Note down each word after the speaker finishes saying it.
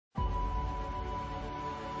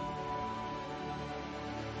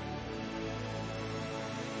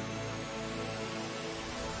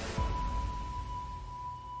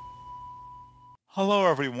Hello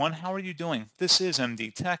everyone, how are you doing? This is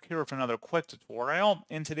MD Tech here with another quick tutorial.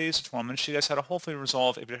 In today's tutorial, I'm going to show you guys how to hopefully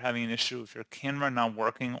resolve if you're having an issue with your camera not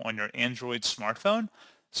working on your Android smartphone.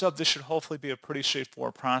 So this should hopefully be a pretty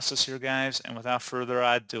straightforward process here, guys. And without further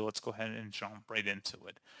ado, let's go ahead and jump right into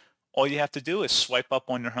it. All you have to do is swipe up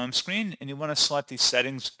on your home screen and you want to select the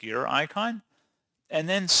settings gear icon and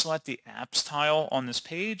then select the apps tile on this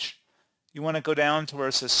page. You want to go down to where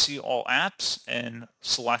it says see all apps and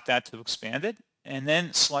select that to expand it, and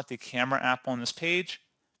then select the camera app on this page,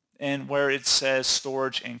 and where it says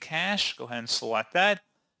storage and cache, go ahead and select that.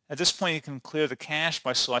 At this point you can clear the cache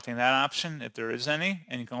by selecting that option if there is any,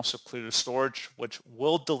 and you can also clear the storage, which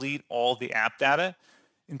will delete all the app data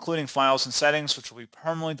including files and settings, which will be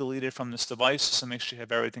permanently deleted from this device, so make sure you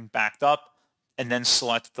have everything backed up, and then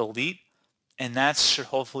select delete. And that should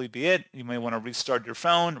hopefully be it. You may want to restart your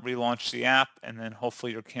phone, relaunch the app, and then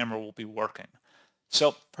hopefully your camera will be working.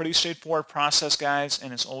 So pretty straightforward process, guys.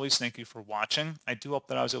 And as always, thank you for watching. I do hope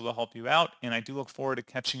that I was able to help you out, and I do look forward to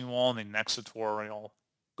catching you all in the next tutorial.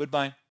 Goodbye.